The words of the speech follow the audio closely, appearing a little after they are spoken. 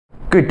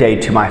Good day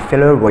to my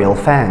fellow royal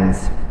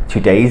fans.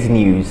 Today's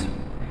news.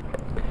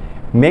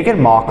 Meghan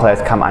Markle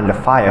has come under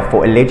fire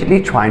for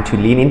allegedly trying to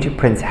lean into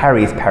Prince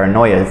Harry's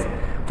paranoias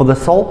for the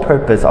sole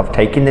purpose of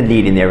taking the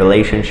lead in their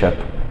relationship.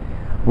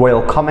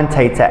 Royal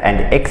commentator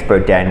and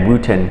expert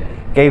TR0UBLE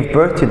gave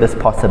birth to this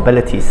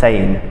possibility,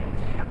 saying,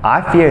 "I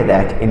fear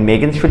that in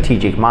Meghan's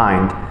strategic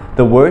mind,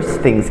 the worse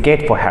things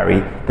get for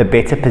Harry, the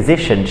better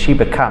positioned she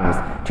becomes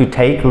to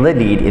take the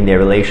lead in their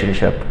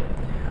relationship."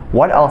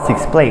 What else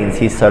explains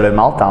his solo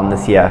meltdown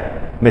this year?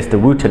 Mr.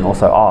 Wooten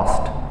also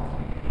asked.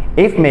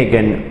 If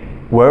Meghan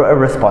were a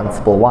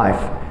responsible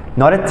wife,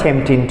 not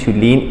attempting to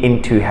lean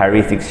into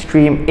Harry's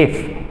extreme,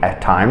 if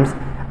at times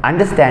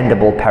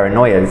understandable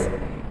paranoias,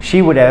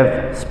 she would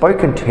have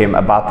spoken to him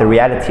about the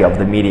reality of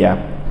the media.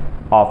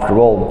 After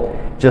all,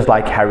 just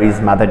like Harry's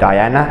mother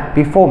Diana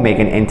before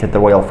Meghan entered the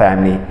royal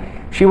family,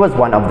 she was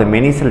one of the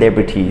many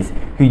celebrities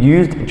who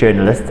used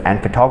journalists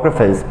and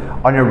photographers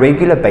on a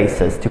regular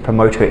basis to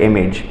promote her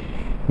image,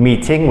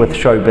 meeting with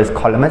showbiz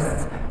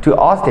columnists to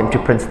ask them to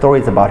print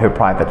stories about her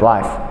private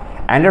life,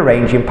 and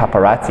arranging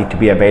paparazzi to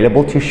be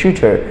available to shoot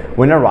her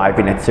when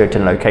arriving at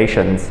certain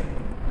locations.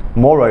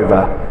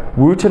 Moreover,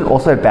 Wooten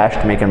also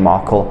bashed Meghan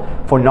Markle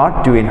for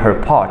not doing her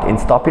part in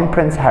stopping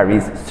Prince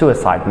Harry's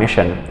suicide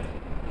mission.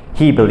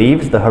 He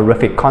believes the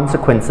horrific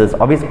consequences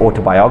of his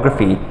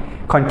autobiography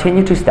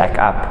continue to stack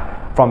up,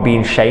 from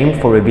being shamed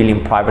for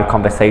revealing private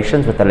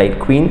conversations with the late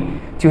Queen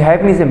to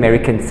having his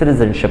American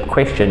citizenship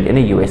questioned in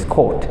a US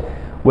court,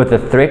 with the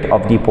threat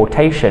of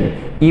deportation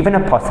even a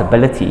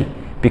possibility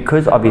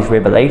because of his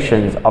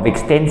revelations of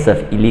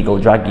extensive illegal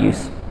drug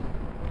use.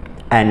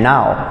 And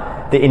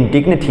now, the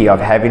indignity of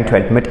having to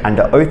admit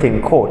under oath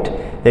in court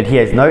that he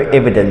has no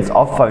evidence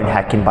of phone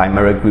hacking by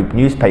Mirror Group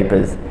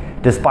newspapers,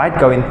 despite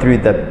going through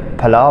the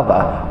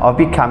palaver of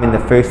becoming the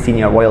first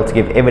senior royal to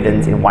give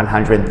evidence in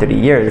 130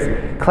 years,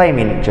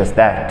 claiming just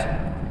that.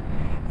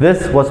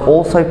 This was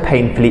also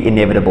painfully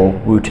inevitable,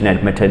 Wooten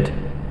admitted.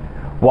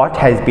 What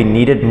has been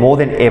needed more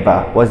than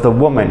ever was the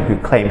woman who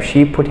claimed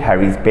she put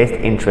Harry's best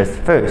interests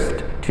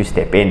first to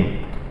step in.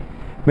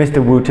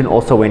 Mr. Wooten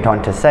also went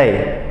on to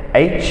say,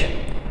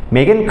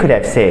 Meghan could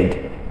have said,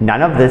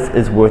 "None of this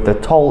is worth the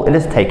toll it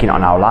is taking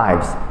on our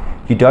lives.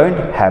 You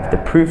don't have the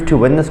proof to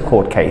win this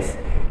court case.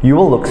 You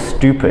will look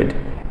stupid.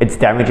 It's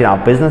damaging our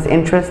business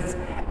interests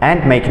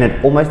and making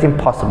it almost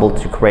impossible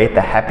to create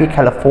the happy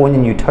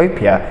Californian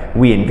utopia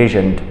we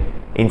envisioned."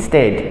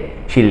 Instead,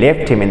 she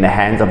left him in the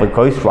hands of a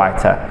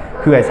ghostwriter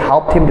who has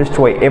helped him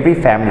destroy every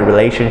family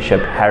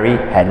relationship Harry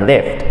had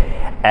left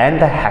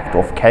and the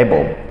hacked-off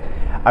cable.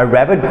 A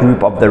rabid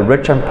group of the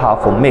rich and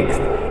powerful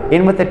mixed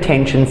in with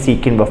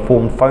attention-seeking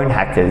reformed phone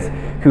hackers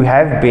who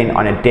have been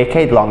on a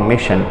decade-long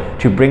mission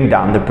to bring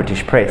down the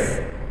British press.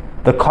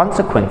 The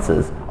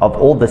consequences of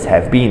all this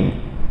have been,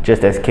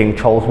 just as King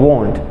Charles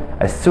warned,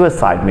 a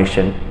suicide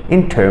mission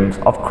in terms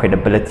of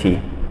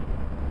credibility.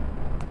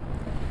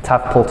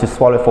 Tough pill to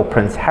swallow for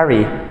Prince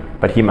Harry,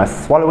 but he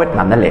must swallow it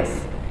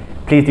nonetheless.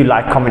 Please do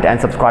like, comment and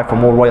subscribe for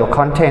more royal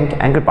content,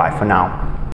 and goodbye for now.